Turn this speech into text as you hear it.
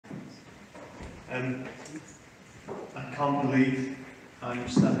I can't believe I'm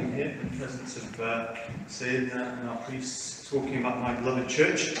standing here in the presence of Sid and our priests talking about my beloved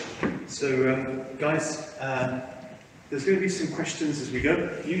church. So, guys, there's going to be some questions as we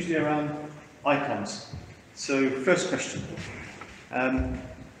go, usually around icons. So, first question.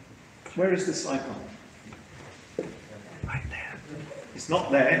 Where is this icon? Right there. It's not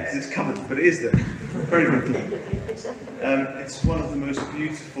there because it's covered, but it is there. Very good. It's one of the most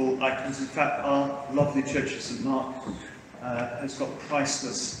beautiful icons. In fact, our lovely Church of St. Mark has got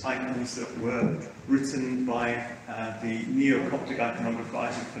priceless icons that were written by the neo-Coptic iconographer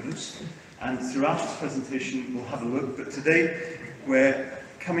Isaac Fanus. And throughout this presentation, we'll have a look. But today, we're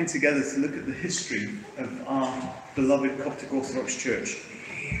coming together to look at the history of our beloved Coptic Orthodox Church.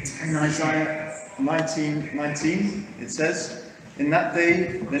 In Isaiah 19:19, it says, "In that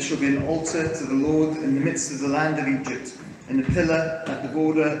day there shall be an altar to the Lord in the midst of the land of Egypt, and a pillar at the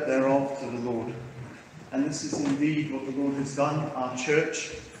border thereof to the Lord." And this is indeed what the Lord has done. Our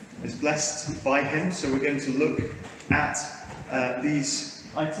church is blessed by him. So we're going to look at these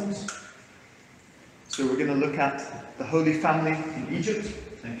items. So we're going to look at the Holy Family in Egypt.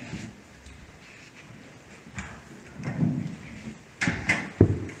 Thank you.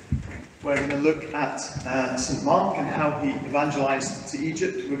 We're going to look at St. Mark and how he evangelized to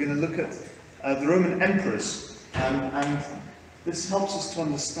Egypt. We're going to look at the Roman emperors. And this helps us to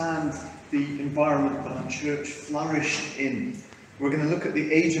understand the environment that our church flourished in. We're going to look at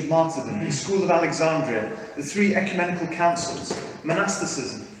the age of martyrdom, the School of Alexandria, the three ecumenical councils,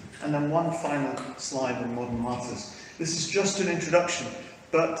 monasticism, and then one final slide on modern martyrs. This is just an introduction,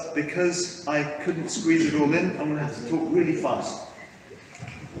 but because I couldn't squeeze it all in, I'm going to have to talk really fast.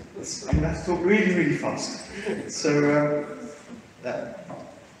 Really fast. So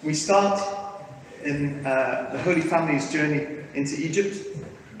we start in the Holy Family's journey into Egypt,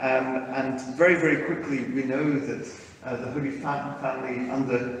 and very, very quickly we know that the Holy Family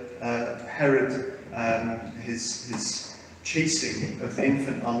under Herod, his chasing of the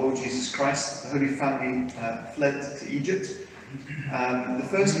infant, our Lord Jesus Christ, the Holy Family fled to Egypt. The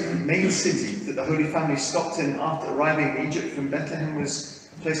first main city that the Holy Family stopped in after arriving in Egypt from Bethlehem was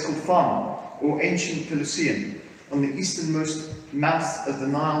a place called Farm, or ancient Pelusium, on the easternmost mouth of the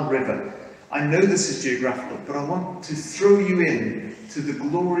Nile River. I know this is geographical, but I want to throw you in to the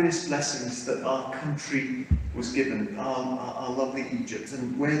glorious blessings that our country was given, our lovely Egypt,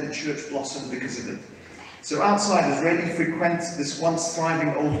 and where the church blossomed because of it. So outsiders rarely frequent this once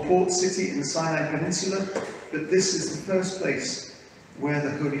thriving old port city in the Sinai Peninsula, but this is the first place where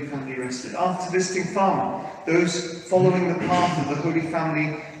the Holy Family rested. After visiting Farm, those following the path of the Holy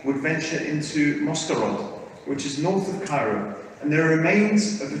Family would venture into Mostarod, which is north of Cairo, and there are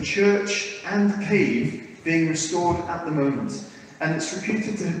remains of a church and cave being restored at the moment. And it's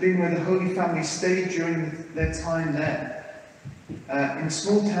reputed to have been where the Holy Family stayed during their time there. In a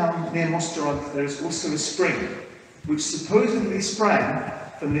small town near Mostarod, there is also a spring, which supposedly sprang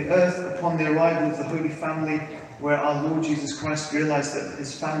from the earth upon the arrival of the Holy Family, where our Lord Jesus Christ realized that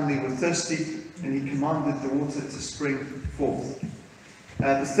his family were thirsty, and he commanded the water to spring forth.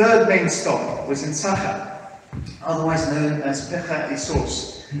 The third main stop was in Sacha, otherwise known as Pecha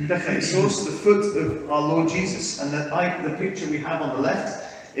Isos. Pecha Isos, the foot of our Lord Jesus. And the picture we have on the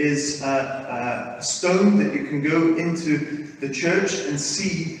left is a stone that you can go into the church and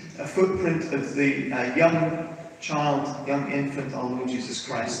see a footprint of the young child, young infant, our Lord Jesus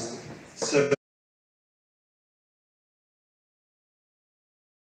Christ. So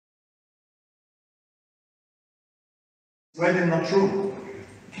Wedding Natrum.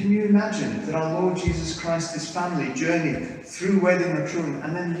 Can you imagine that our Lord Jesus Christ, his family, journeyed through Wedding Natrum,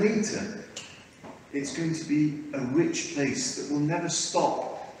 and then later it's going to be a rich place that will never stop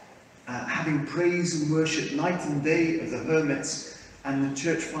having praise and worship night and day of the hermits and the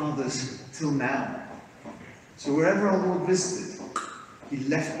church fathers till now. So wherever our Lord visited, he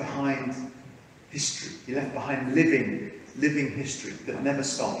left behind history. He left behind living history that never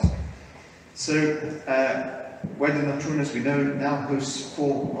stopped. So Wedding Natrum, as we know, now hosts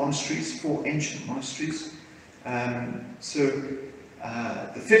four ancient monasteries. The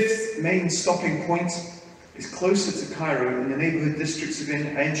fifth main stopping point is closer to Cairo, in the neighbourhood districts of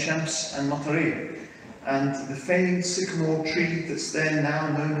Ain Shams and Matariya. And the famed sycamore tree that's there now,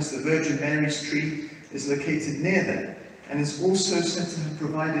 known as the Virgin Mary's tree, is located near there, and is also said to have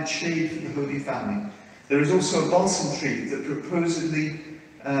provided shade for the Holy Family. There is also a balsam tree that supposedly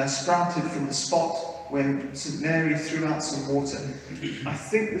sprouted from the spot when St. Mary threw out some water. I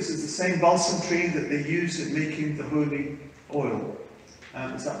think this is the same balsam tree that they use in making the holy oil.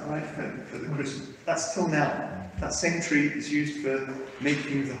 Is that right, for the Christmas? That's till now. that same tree is used for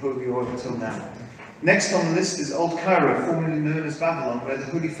making the holy oil till now. Next on the list is Old Cairo, formerly known as Babylon, where the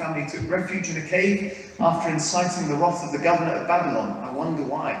Holy Family took refuge in a cave after inciting the wrath of the governor of Babylon. I wonder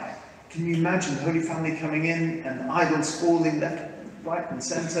why. Can you imagine the Holy Family coming in and idols falling left, right and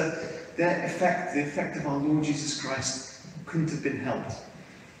centre? The effect of our Lord Jesus Christ couldn't have been helped.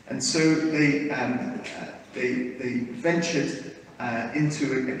 And so they ventured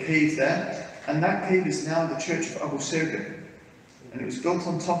into a cave there, and that cave is now the Church of Abu Sirga. And it was built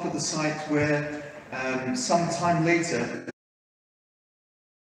on top of the site where some time later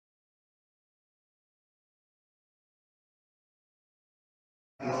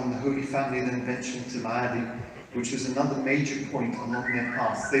the Holy Family then ventured to Ma'adi, which was another major point along their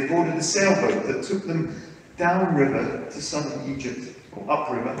path. They boarded a sailboat that took them downriver to southern Egypt, or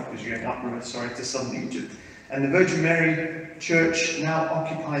upriver, because you're going upriver, sorry, to southern Egypt. And the Virgin Mary Church now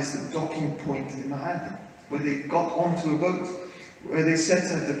occupies the docking point in Ma'adi, where they got onto a boat, where they said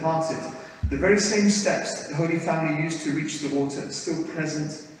to have departed. The very same steps the Holy Family used to reach the water are still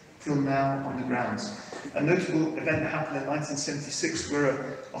present till now on the grounds. A notable event happened in 1976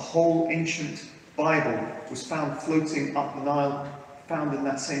 where a whole ancient Bible was found floating up the Nile, found in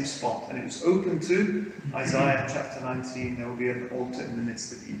that same spot, and it was open to Isaiah chapter 19. There will be an altar in the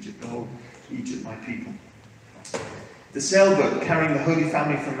midst of Egypt, the whole Egypt my people. The sailboat carrying the Holy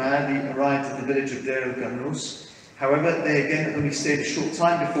Family from Ma'adi arrived at the village of Deir el-Ganous. However, they again only stayed a short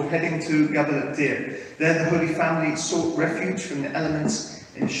time before heading to Jabal al-Dir. There the Holy Family sought refuge from the elements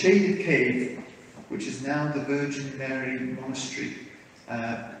in a shaded cave, which is now the Virgin Mary Monastery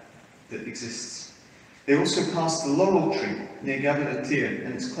that exists. They also passed the laurel tree near Jabal al-Dir,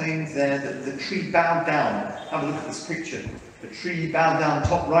 and it's claimed there that the tree bowed down. Have a look at this picture. The tree bowed down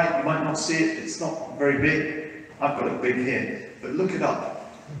top right, you might not see it, it's not very big. I've got it big here, but look it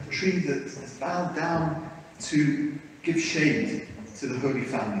up. A tree that has bowed down to give shade to the Holy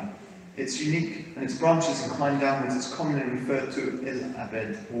Family. It's unique, and its branches incline downwards. It's commonly referred to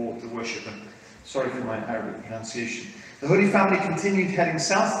Il-Abed, or the worshipper. Sorry for my Arabic pronunciation. The Holy Family continued heading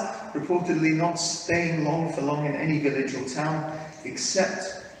south, reportedly not staying for long in any village or town,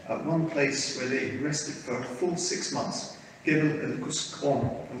 except at one place where they rested for a full 6 months, Gebel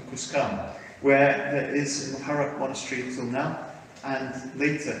el-Kuskan, where there is an Muharraq monastery until now. And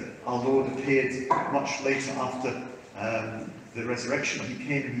later, our Lord appeared much later after the resurrection. He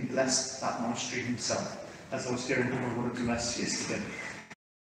came and he blessed that monastery himself, as I was hearing from one of the Mass yesterday.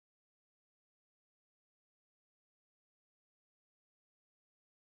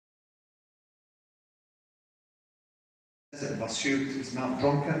 Bashout is Mount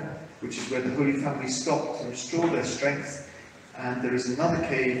Dronka, which is where the Holy Family stopped to restore their strength. And there is another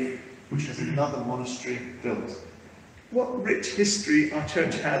cave which has another monastery built. What rich history our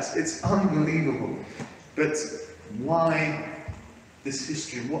church has. It's unbelievable. But why this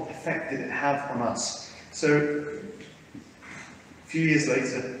history? What effect did it have on us? So, a few years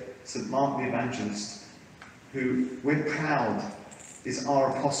later, St. Mark the Evangelist, who we're proud is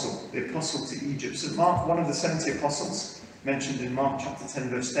our apostle, the apostle to Egypt. St. Mark, one of the 70 apostles, mentioned in Mark chapter 10,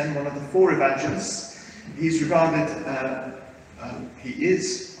 verse 10, one of the 4 evangelists. He's regarded, he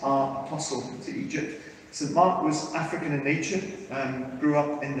is our apostle to Egypt. St. Mark was African in nature, grew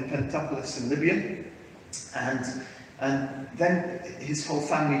up in the Pentapolis in Libya, and then his whole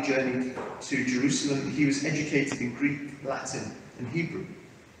family journeyed to Jerusalem. He was educated in Greek, Latin, and Hebrew.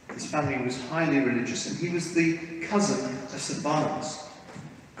 His family was highly religious, and he was the cousin of St. Barnabas.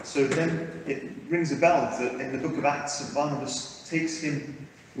 So then it rings a bell that in the book of Acts, St. Barnabas takes him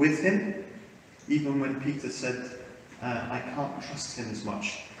with him, even when Peter said, I can't trust him as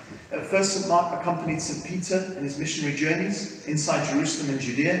much. At first, St. Mark accompanied St. Peter in his missionary journeys inside Jerusalem and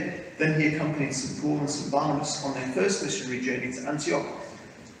Judea. Then he accompanied St. Paul and St. Barnabas on their first missionary journey to Antioch.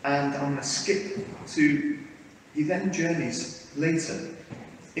 And I'm going to skip to, he then journeys later,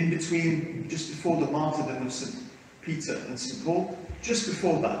 in between, just before the martyrdom of St. Peter and St. Paul, just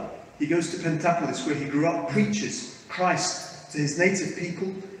before that, he goes to Pentapolis, where he grew up, preaches Christ to his native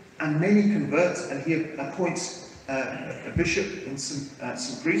people, and many convert, and he appoints a bishop and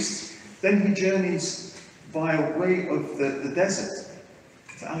some priests. Then he journeys via way of the desert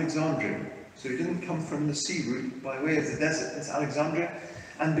to Alexandria. So he didn't come from the sea route, by way of the desert into Alexandria.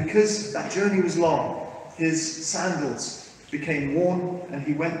 And because that journey was long, his sandals became worn, and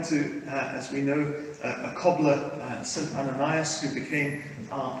he went to, as we know, a cobbler, St. Ananias, who became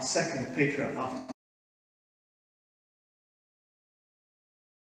our second patriarch after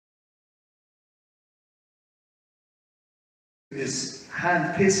his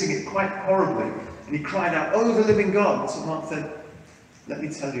hand, piercing it quite horribly, and he cried out, "Oh, the living God!" And St. Mark said, "Let me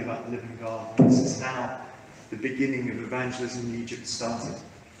tell you about the living God. This is now the beginning of evangelism in Egypt started.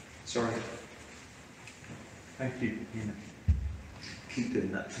 Sorry. Thank you, Nina. Keep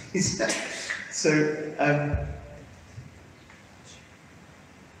doing that, please. So,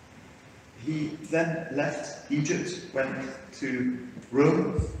 he then left Egypt, went to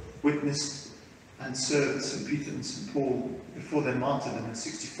Rome, witnessed and served St. Peter and St. Paul before their martyrdom in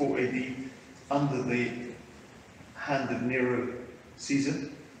 64 AD under the hand of Nero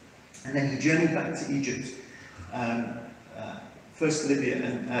Caesar. And then he journeyed back to Egypt, first Libya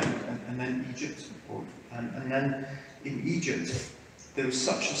and then Egypt. And then in Egypt, there was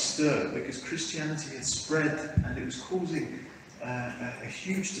such a stir because Christianity had spread and it was causing a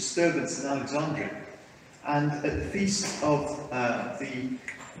huge disturbance in Alexandria. And at the feast of the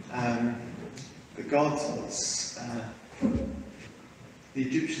god, the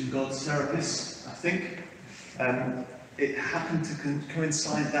Egyptian god Serapis, I think, it happened to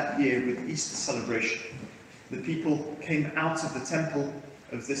coincide that year with Easter celebration. The people came out of the temple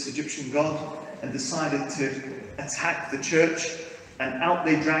of this Egyptian god and decided to attack the church, and out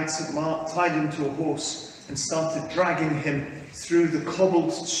they dragged St. Mark, tied him to a horse, and started dragging him through the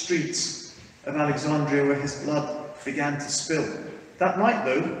cobbled streets of Alexandria where his blood began to spill. That night,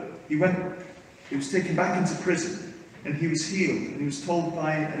 though, he was taken back into prison, and he was healed, and he was told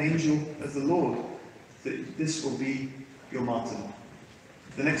by an angel of the Lord that this will be your martyrdom.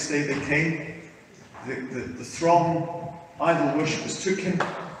 The next day they came, the throng, idol worshippers took him,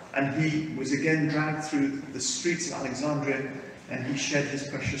 and he was again dragged through the streets of Alexandria, and he shed his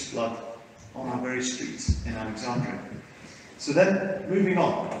precious blood on the very streets in Alexandria. So then, moving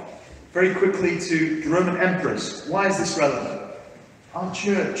on, very quickly to the Roman emperors. Why is this relevant? Our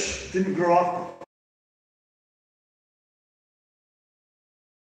church didn't grow up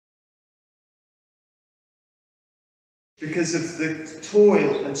because of the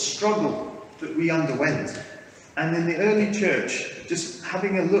toil and struggle that we underwent. And in the early church, just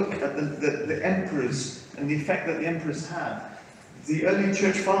having a look at the emperors and the effect that the emperors had, the early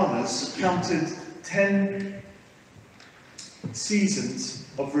church fathers counted 10 seasons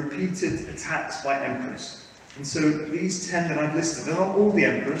of repeated attacks by emperors. And so these 10 that I've listed, they're not all the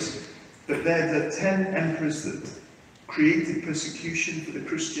emperors, but they're the 10 emperors that created persecution for the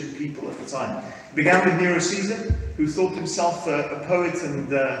Christian people at the time. It began with Nero Caesar, who thought himself a poet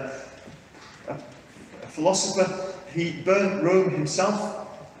and a philosopher. He burned Rome himself,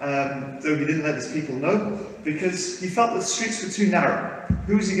 though he didn't let his people know, because he felt the streets were too narrow.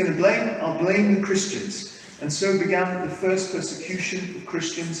 Who is he going to blame? I'll blame the Christians. And so began the first persecution of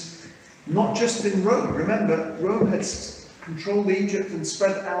Christians, not just in Rome. Remember, Rome had controlled Egypt and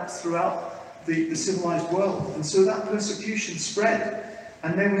spread out throughout the civilized world. And so that persecution spread.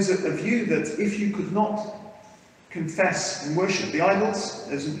 And there was a view that if you could not confess and worship the idols,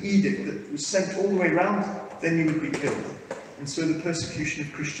 there's an edict that was sent all the way around, then you would be killed. And so the persecution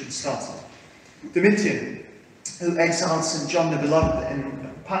of Christians started. Domitian, who exiled St. John the Beloved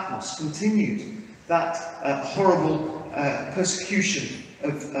in Patmos, continued that horrible persecution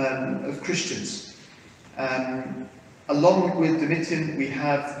of Christians. Along with Domitian, we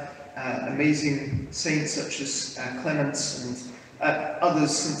have amazing saints such as Clements and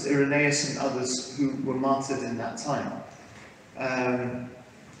others, St. Irenaeus and others who were martyred in that time.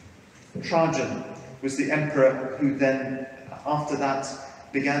 Trajan was the emperor who then, after that,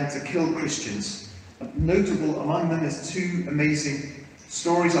 began to kill Christians. Notable among them is two amazing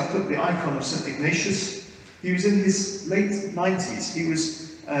stories. I put the icon of St. Ignatius. He was in his late 90s. He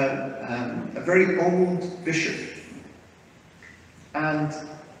was a very old bishop. And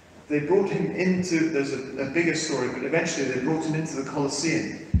they brought him into, there's a bigger story, but eventually they brought him into the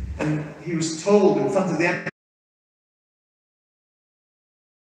Colosseum. And he was told in front of the emperor,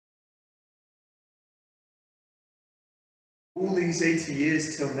 all these 80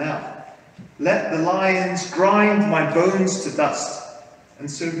 years till now, let the lions grind my bones to dust. And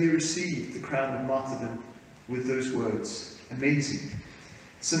so he received the crown of martyrdom with those words. Amazing.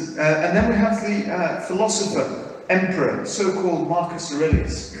 And then we have the philosopher, emperor, so-called Marcus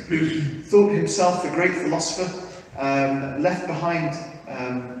Aurelius, who thought himself a great philosopher, left behind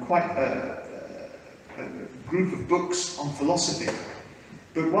quite a group of books on philosophy.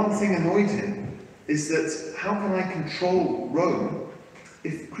 But one thing annoyed him is that how can I control Rome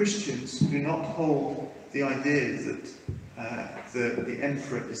if Christians do not hold the idea that the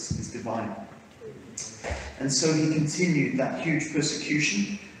emperor is divine? And so he continued that huge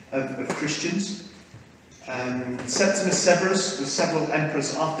persecution of Christians. Septimus Severus was several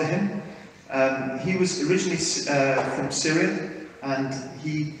emperors after him. He was originally from Syria, and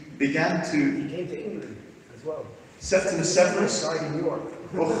he began to... He came to England as well. Septimus Severus? Died in York.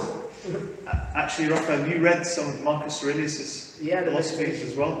 Oh, Actually, Raphael, you read some of Marcus Aurelius' philosophies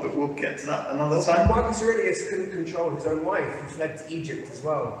as well, but we'll get to that another time. Marcus Aurelius couldn't control his own wife, who fled to Egypt as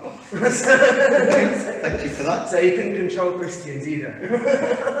well. Thank you for that. So he couldn't control Christians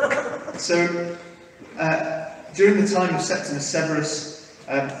either. So, during the time of Septimus Severus,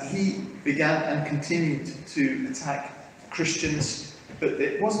 he began and continued to attack Christians, but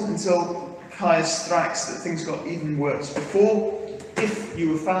it wasn't until Caius Thrax that things got even worse. Before, if you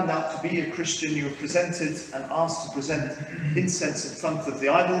were found out to be a Christian, you were presented and asked to present incense in front of the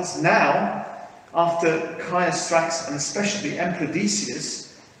idols. Now, after Caius Thrax and especially Emperor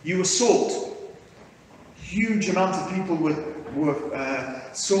Decius, you were sought. Huge amount of people were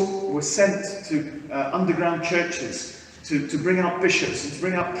sent to underground churches to bring out bishops and to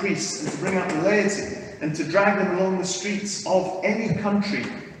bring out priests and to bring out the laity and to drag them along the streets of any country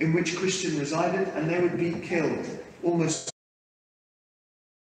in which Christian resided, and they would be killed almost.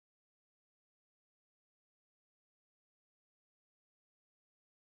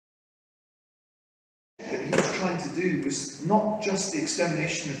 That he was trying to do was not just the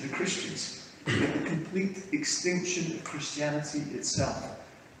extermination of the Christians, but the complete extinction of Christianity itself.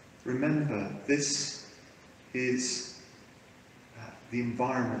 Remember, this is the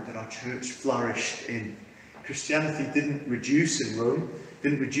environment that our church flourished in. Christianity didn't reduce in Rome,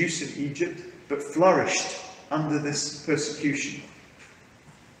 didn't reduce in Egypt, but flourished under this persecution.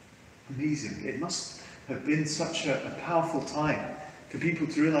 Amazing. It must have been such a powerful time for people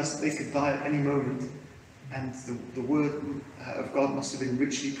to realize that they could die at any moment, and the word of God must have been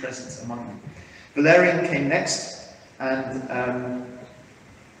richly present among them. Valerian came next, and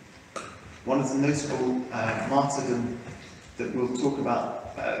one of the notable martyrdom that we'll talk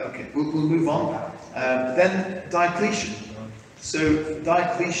about, we'll move on. Then Diocletian. So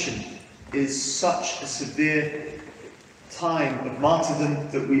Diocletian is such a severe time of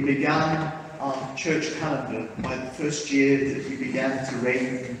martyrdom that we began our church calendar by the first year that he began to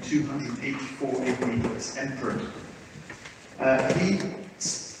reign in 284 AD as emperor. He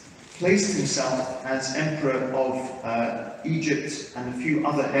placed himself as emperor of Egypt and a few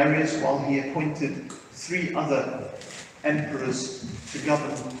other areas, while he appointed 3 other emperors to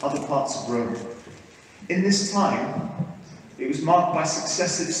govern other parts of Rome. In this time, it was marked by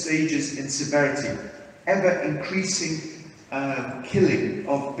successive stages in severity, ever increasing killing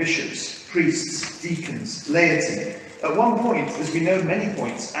of bishops, priests, deacons, laity. At one point, as we know many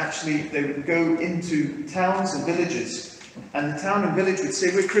points, actually they would go into towns and villages, and the town and village would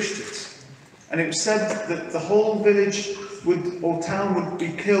say, "We're Christians." And it was said that the whole village or town would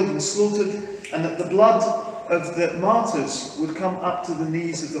be killed and slaughtered, and that the blood of the martyrs would come up to the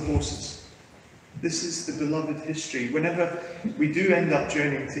knees of the horses. This is the beloved history. Whenever we do end up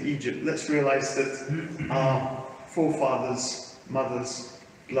journeying to Egypt, let's realize that our forefathers, mothers'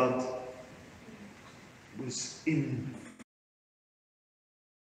 blood was in.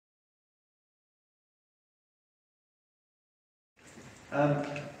 The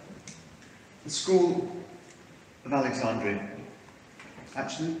school of Alexandria.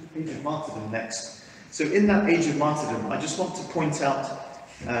 Actually, age of martyrdom next. So in that age of martyrdom, I just want to point out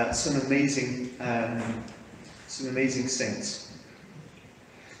some amazing saints.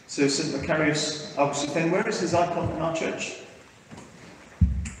 So St. Macarius Augustine, where is his icon in our church?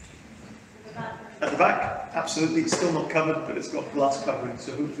 At the back, absolutely. It's still not covered, but it's got glass covering,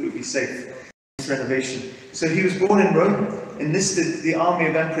 so hopefully it'll be safe. Renovation. So he was born in Rome, enlisted the army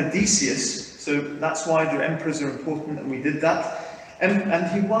of Emperor Decius, so that's why the emperors are important, and we did that. And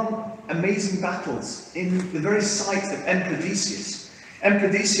he won amazing battles in the very site of Emperor Decius.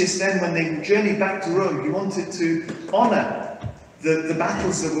 Emperor Decius then, when they journeyed back to Rome, he wanted to honour the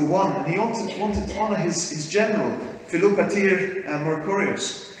battles that were won, and he wanted to honour his general, Philopater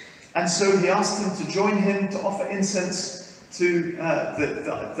Mercurius. And so he asked him to join him to offer incense to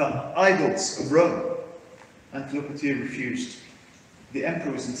the idols of Rome, and Philopater refused. The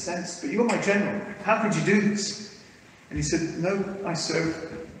emperor was incensed. "But you're my general, how could you do this?" And he said, "No, I serve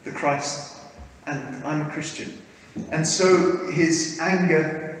the Christ, and I'm a Christian." And so his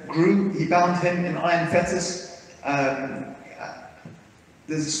anger grew. He bound him in iron fetters.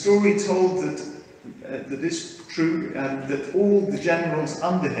 There's a story told that is true, that all the generals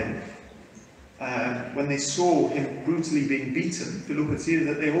under him, when they saw him brutally being beaten, Philopater,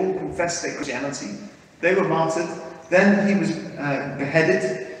 that they all confessed their Christianity. They were martyred. Then he was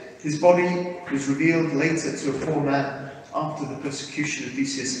beheaded. His body was revealed later to a poor man after the persecution of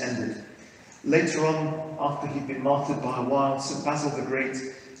Decius ended. Later on, after he'd been martyred by a while, St. Basil the Great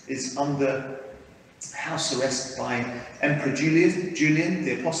is under house arrest by Emperor Julian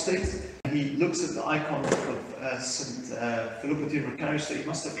the Apostate. he looks at the icon of St. Philippa Macarius that he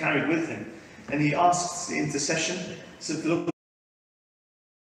must have carried with him, and he asks the intercession. St. Philippa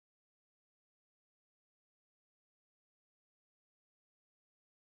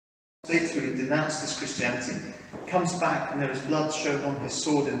states where he denounced his Christianity, comes back, and there is blood shown on his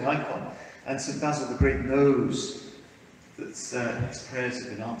sword in the icon, and St. Basil the Great knows that his prayers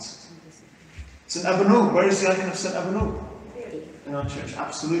have been answered. St. Abano, where is the icon of St. Abano? In our church,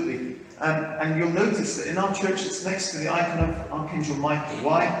 absolutely. And you'll notice that in our church it's next to the icon of Archangel Michael.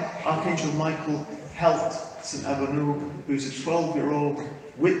 Why? Archangel Michael helped St. Abano, who's a 12-year-old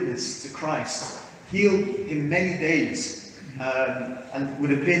witness to Christ, healed him many days, and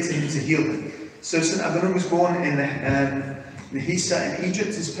would appear to him to heal him. So St. Abano was born in Nehisa in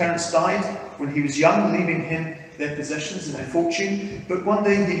Egypt. His parents died when he was young, leaving him their possessions and their fortune. But one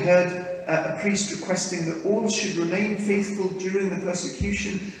day he heard a priest requesting that all should remain faithful during the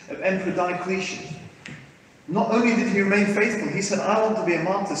persecution of Emperor Diocletian. Not only did he remain faithful, he said, I want to be a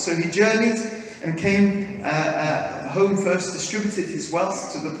martyr. So he journeyed and came home first, distributed his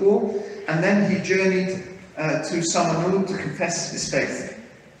wealth to the poor, and then he journeyed to Samanul to confess his faith.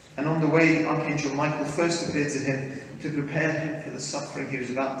 And on the way, Archangel Michael first appeared to him to prepare him for the suffering he was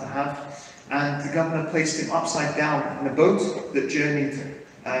about to have. And the governor placed him upside down in a boat that journeyed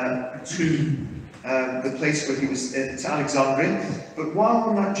to the place where he was, to Alexandria. But while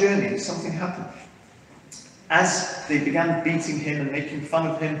on that journey, something happened. As they began beating him and making fun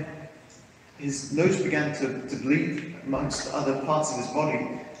of him, his nose began to bleed amongst other parts of his body,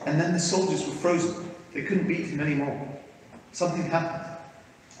 and then the soldiers were frozen. They couldn't beat him anymore. Something happened.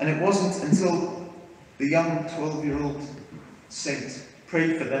 And it wasn't until the young 12-year-old saint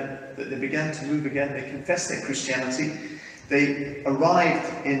prayed for them that they began to move again. They confessed their Christianity. They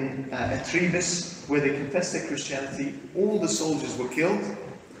arrived in Etribis, where they confessed their Christianity. All the soldiers were killed.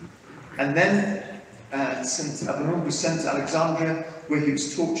 And then St. Abano was sent to Alexandria, where he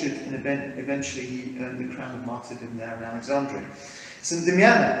was tortured, and eventually he earned the crown of martyrdom there in Alexandria. St.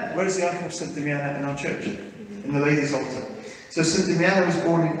 Damiana, where is the icon of St. Damiana in our church? In the Ladies' Altar. So St. Damiana was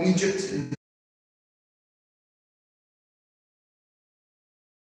born in Egypt.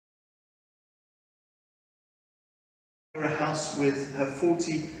 A house with her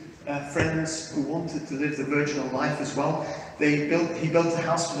 40 friends who wanted to live the virginal life as well. He built a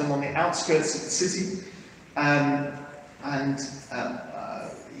house for them on the outskirts of the city, and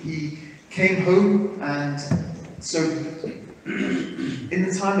he came home. And so in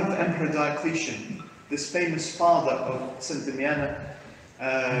the time of the Emperor Diocletian, this famous father of St. Damiana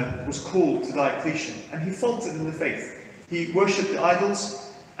was called to Diocletian, and he faltered in the faith. He worshipped the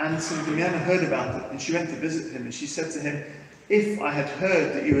idols, and St. Damiana heard about it, and she went to visit him, and she said to him, if I had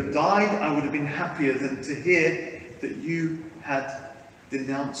heard that you had died, I would have been happier than to hear that you had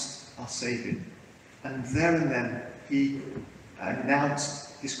denounced our Saviour. And there and then he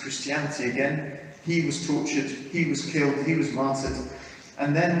announced his Christianity again. He was tortured, he was killed, he was martyred.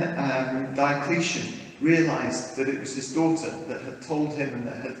 And then Diocletian realized that it was his daughter that had told him,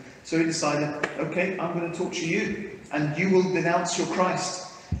 and so he decided, okay, I'm going to torture you, and you will denounce your Christ.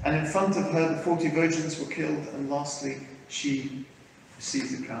 And in front of her, the 40 virgins were killed, and lastly, she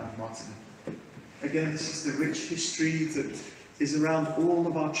received the crown of martyrdom. Again, this is the rich history that is around all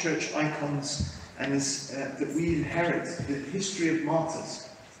of our church icons, and that we inherit the history of martyrs,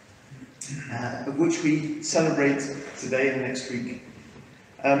 of which we celebrate today and next week.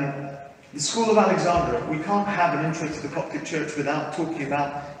 The School of Alexandria, we can't have an intro to the Coptic Church without talking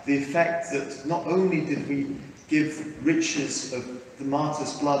about the effect that not only did we give riches of the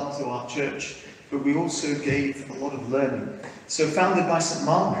martyr's blood to our church, but we also gave a lot of learning. So founded by St.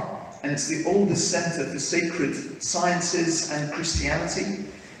 Mark, and it's the oldest centre for sacred sciences and Christianity.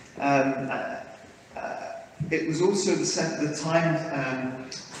 It was also the time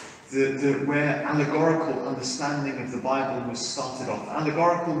where allegorical understanding of the Bible was started off.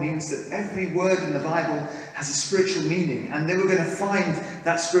 Allegorical means that every word in the Bible has a spiritual meaning, and they were going to find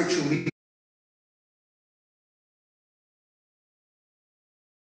that spiritual meaning.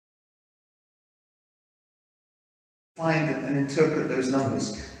 Find and interpret those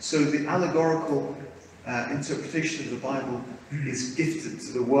numbers. So the allegorical interpretation of the Bible is gifted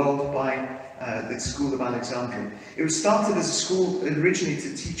to the world by the School of Alexandria. It was started as a school originally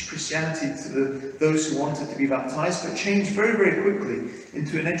to teach Christianity to those who wanted to be baptized, but changed very, very quickly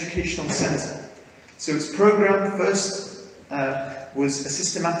into an educational centre. So its program first was a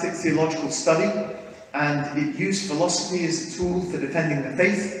systematic theological study, and it used philosophy as a tool for defending the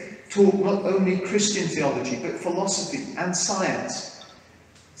faith, taught not only Christian theology, but philosophy and science.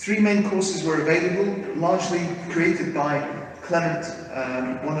 3 main courses were available, largely created by Clement,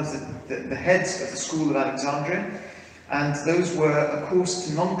 one of the heads of the school of Alexandria, and those were a course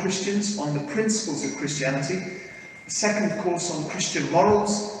to non-Christians on the principles of Christianity, a second course on Christian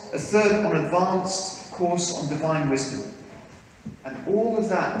morals, a third on advanced course on divine wisdom. And all of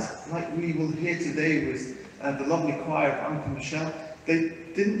that, like we will hear today with the lovely choir of Uncle Michelle, they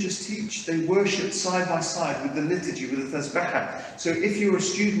didn't just teach, they worshipped side by side with the liturgy, with the tasbihah. So if you were a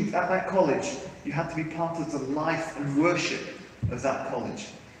student at that college, you had to be part of the life and worship of that college.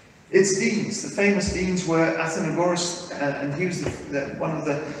 Its deans, the famous deans, were Athenagoras, and he was one of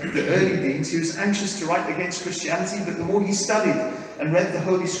the early deans. He was anxious to write against Christianity, but the more he studied and read the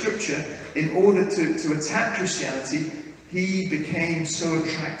Holy Scripture in order to attack Christianity, he became so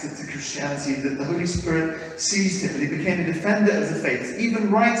attracted to Christianity that the Holy Spirit seized him and he became a defender of the faith, even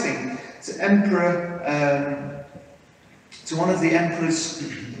writing to one of the emperors,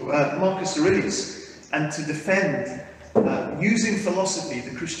 Marcus Aurelius, and to defend, using philosophy,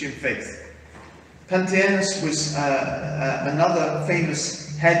 the Christian faith. Pantaenus was another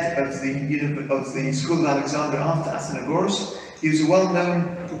famous head of the school of Alexandria after Athenagoras. He was a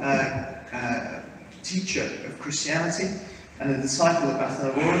well-known teacher of Christianity and a disciple of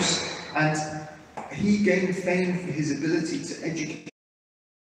Athenagoras, and he gained fame for his ability to educate.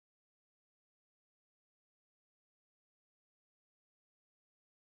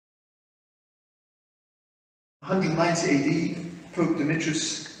 190 AD, Pope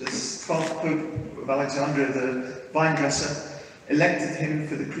Demetrius, the 12th Pope of Alexandria, the vine dresser, elected him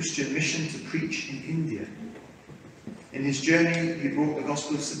for the Christian mission to preach in India. In his journey, he brought the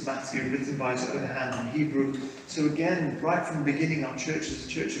Gospel of St. Matthew, written by his own hand in Hebrew. So again, right from the beginning, our church is a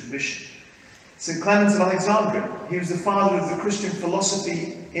church of mission. St. Clement of Alexandria, he was the father of the Christian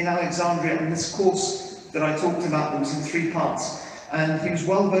philosophy in Alexandria, and this course that I talked about, that was in 3 parts. And he was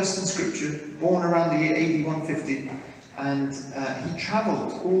well versed in Scripture, born around the year AD 150, and he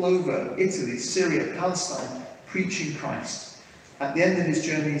travelled all over Italy, Syria, Palestine, preaching Christ. At the end of his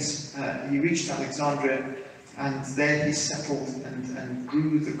journeys, he reached Alexandria, and there he settled and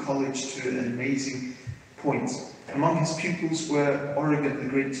grew the college to an amazing point. Among his pupils were Origen, the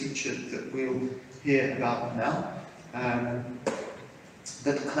great teacher that we'll hear about now.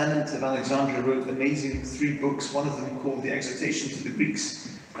 That Clement of Alexandria wrote amazing 3 books, one of them called The Exhortation to the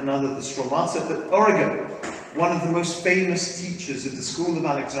Greeks, another The Stromata. But Origen, one of the most famous teachers of the school of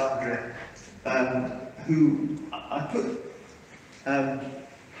Alexandria, who I put,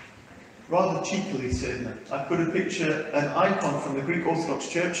 rather cheekily certainly, I put a picture, an icon from the Greek Orthodox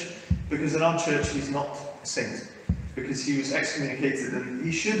Church, because in our church he's not a saint, because he was excommunicated, and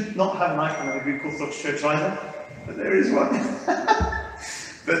he should not have an icon in the Greek Orthodox Church either, but there is one.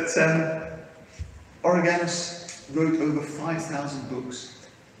 But Origenus wrote over 5,000 books.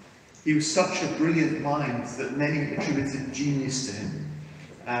 He was such a brilliant mind that many attributed genius to him.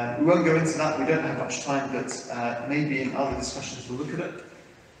 We won't go into that, we don't have much time, but maybe in other discussions we'll look at it.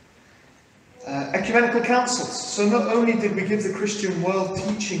 Ecumenical councils. So not only did we give the Christian world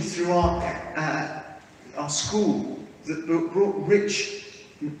teaching through our school that brought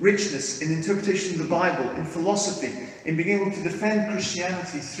richness in interpretation of the Bible, in philosophy, in being able to defend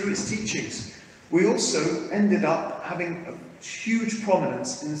Christianity through its teachings, we also ended up having a huge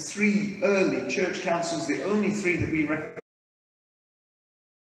prominence in the 3 early church councils, the only 3 that we recognize.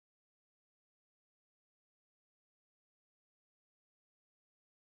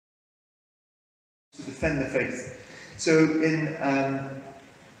 To defend the faith. So in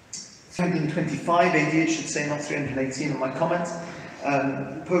 325 AD, it should say, not 318 in my comment,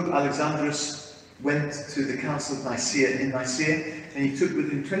 Pope Alexandrus went to the Council of Nicaea in Nicaea, and he took with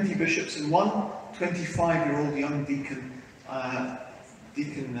him 20 bishops and one 25-year-old young deacon,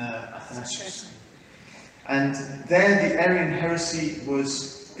 Athanasius. And there the Arian heresy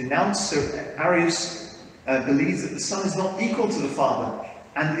was denounced. So Arius believed that the Son is not equal to the Father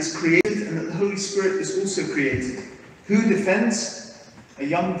and is created, and that the Holy Spirit is also created. Who defends? A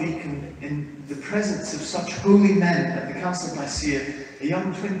young deacon in the presence of such holy men at the Council of Nicaea, a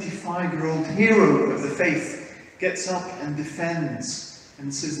young 25-year-old hero of the faith, gets up and defends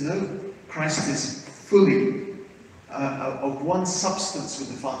and says, no, Christ is fully of one substance with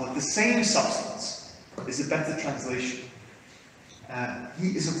the Father. The same substance is a better translation.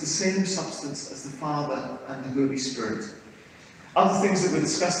 He is of the same substance as the Father and the Holy Spirit. Other things that were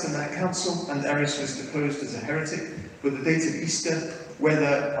discussed in that council, and Arius was deposed as a heretic, were the date of Easter,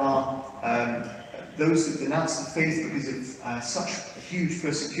 whether those that denounced the faith because of such huge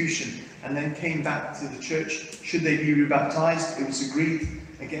persecution and then came back to the church, should they be rebaptized? It was agreed,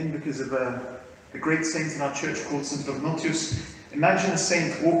 again because of a great saint in our church called St. Ignatius. Imagine a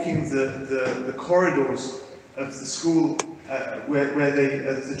saint walking the corridors of the school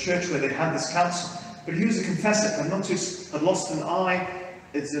the church where they had this council. But he was a confessor. Pavnotius had lost an eye.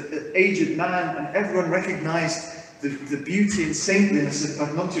 It's an aged man, and everyone recognized the beauty and saintliness of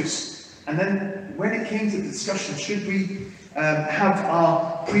Pavnotius. And then when it came to the discussion, should we have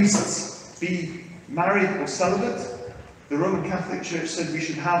our priests be married or celibate, the Roman Catholic Church said we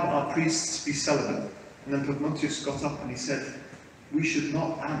should have our priests be celibate. And then Pavnotius got up and he said, we should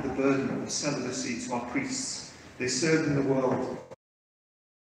not add the burden of celibacy to our priests. They serve in the world.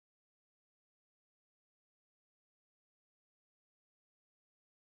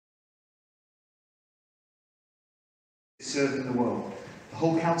 They serve in the world. The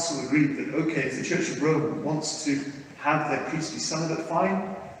whole council agreed that, okay, if the Church of Rome wants to have their priests be celibate,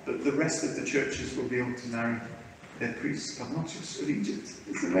 fine, but the rest of the churches will be able to marry their priests. Pavnotius of Egypt.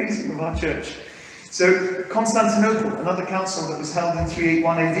 It's amazing of our church. So, Constantinople, another council that was held in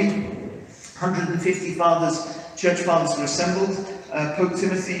 381 AD. 150 fathers, church fathers were assembled. Pope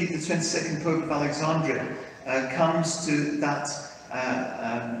Timothy, the 22nd Pope of Alexandria, comes to that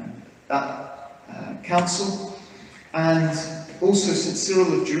council. And also St.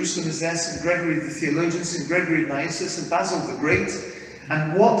 Cyril of Jerusalem is there, St. Gregory the theologian, St. Gregory of Nyssa, St. Basil the Great.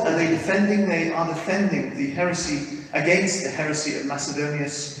 And what are they defending? They are defending the heresy against the heresy of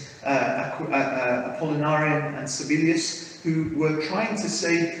Macedonius, Apollinarian and Sabellius, who were trying to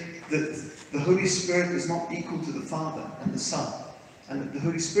say that the Holy Spirit is not equal to the Father and the Son, and that the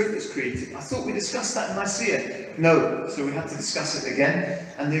Holy Spirit is created. I thought we discussed that in Nicaea. No, so we had to discuss it again,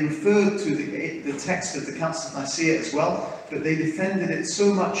 and they referred to the text of the Council of Nicaea as well, but they defended it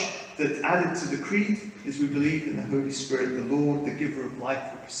so much that added to the creed is we believe in the Holy Spirit, the Lord, the giver of life,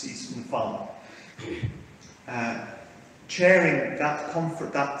 who proceeds from the Father. Chairing that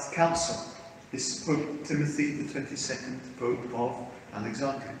council is Pope Timothy, the 22nd Pope of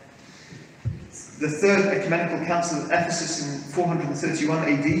Alexandria. The Third Ecumenical Council of Ephesus in 431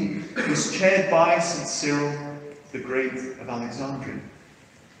 AD was chaired by St. Cyril the Great of Alexandria.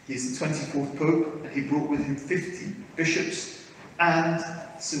 He is the 24th Pope, and he brought with him 50 bishops and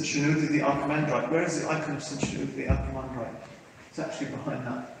St. Shenouda the Archimandrite. Where is the icon of St. Shenouda the Archimandrite? It's actually behind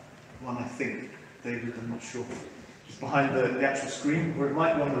that one, I think. David, I'm not sure. It's behind the actual screen, or it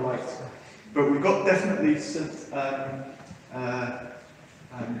might be on the right. But we've got definitely St. the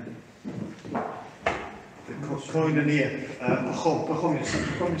Koinonia,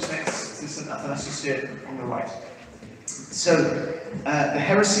 Pachomius next to St. Athanasius here on the right. So, the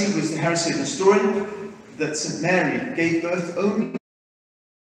heresy was the heresy of Nestorian, that St. Mary gave birth only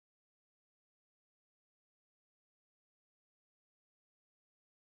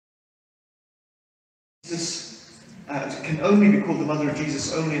Jesus can only be called the mother of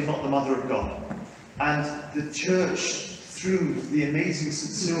Jesus only, and not the mother of God. And the church, through the amazing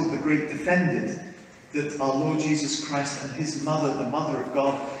St. Cyril the Great, defended that our Lord Jesus Christ and his mother, the mother of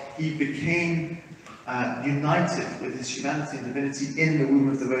God, he became united with his humanity and divinity in the womb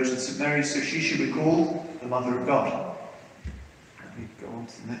of the Virgin St. Mary, so she should be called the Mother of God. Let me go on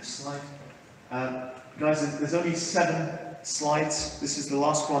to the next slide. Guys, there's only 7 slides. This is the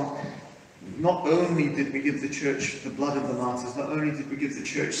last one. Not only did we give the church the blood of the martyrs, not only did we give the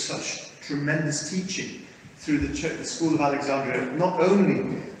church such tremendous teaching through the School of Alexandria, not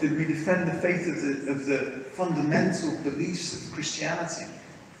only did we defend the faith of the fundamental beliefs of Christianity,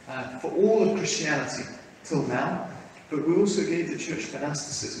 for all of Christianity till now, but we also gave the church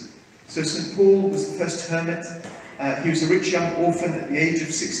monasticism. So St. Paul was the first hermit. He was a rich young orphan at the age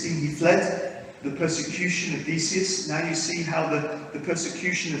of 16. He fled the persecution of Decius. Now you see how the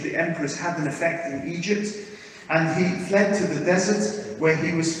persecution of the emperors had an effect in Egypt. And he fled to the desert, where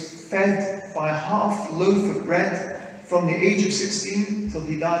he was fed by a half loaf of bread from the age of 16 till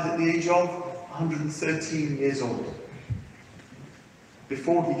he died at the age of 113 years old.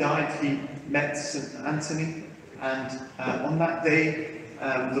 Before he died, he met St. Anthony, and on that day,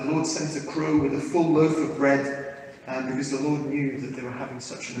 the Lord sent a crow with a full loaf of bread, because the Lord knew that they were having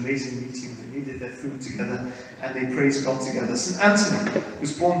such an amazing meeting, they needed their food together, and they praised God together. St. Anthony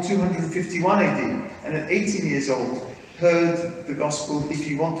was born 251 AD, and at 18 years old, heard the gospel, if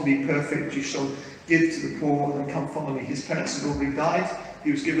you want to be perfect, you shall give to the poor and come follow me. His parents had already died.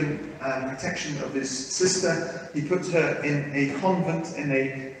 He was given protection of his sister. He put her in a convent, in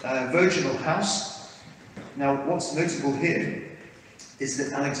a virginal house. Now, what's notable here is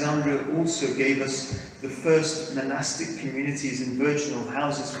that Alexandria also gave us the first monastic communities in virginal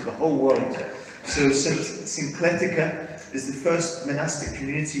houses for the whole world. So St. Cletica is the first monastic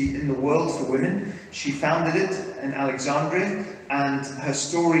community in the world for women. She founded it in Alexandria, and her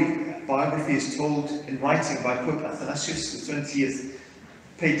biography is told in writing by Pope Athanasius, the 20th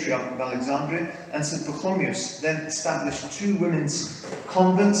Patriarch of Alexandria, and St. Pachomius then established 2 women's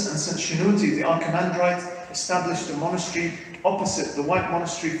convents, and St. Shenouti, the Archimandrite, established a monastery opposite the White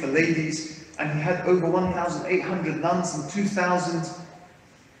Monastery for ladies, and he had over 1,800 nuns and 20,000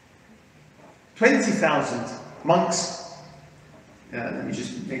 monks. Let me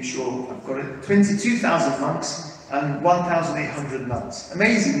just make sure I've got it. 22,000 monks and 1,800 nuns.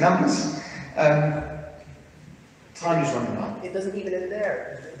 Amazing numbers. Time is running out. It doesn't even end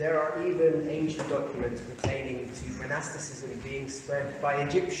there. There are even ancient documents pertaining to monasticism being spread by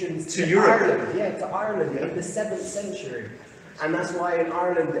Egyptians to Europe. Ireland. Yeah, to Ireland in the 7th century. And that's why in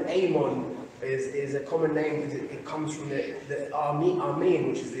Ireland the Amon is a common name because it comes from the Armenian,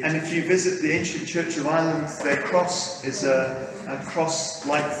 which is the... And if you visit the ancient Church of Ireland, their cross is a cross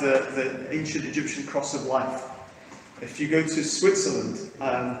like the ancient Egyptian cross of life. If you go to Switzerland,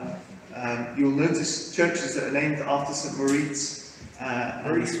 you'll notice churches that are named after St. Maurice.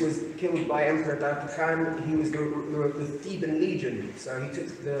 Maurice was killed by Emperor Diocletian. He was the Theban Legion, so he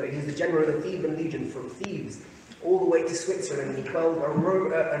was the general of the Theban Legion from Thebes all the way to Switzerland. He quelled a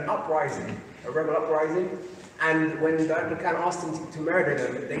rebel uprising, and when Diocletian asked them to murder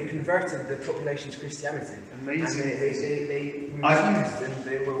them, they converted the population to Christianity. Amazing. And they refused, and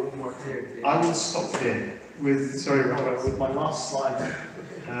they were all martyred. I will stop here with my last slide.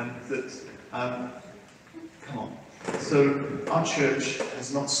 Come on. So our church has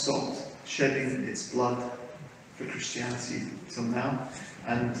not stopped shedding its blood for Christianity till now,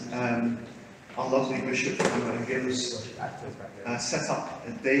 and our lovely Bishop Evangelos set up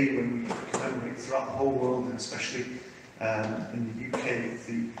a day when we commemorate throughout the whole world, and especially in the UK,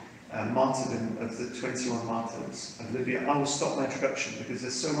 the martyrdom of the 21 martyrs of Libya. I will stop my introduction because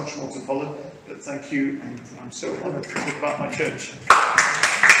there's so much more to follow, but thank you, and I'm so honoured to talk about my church.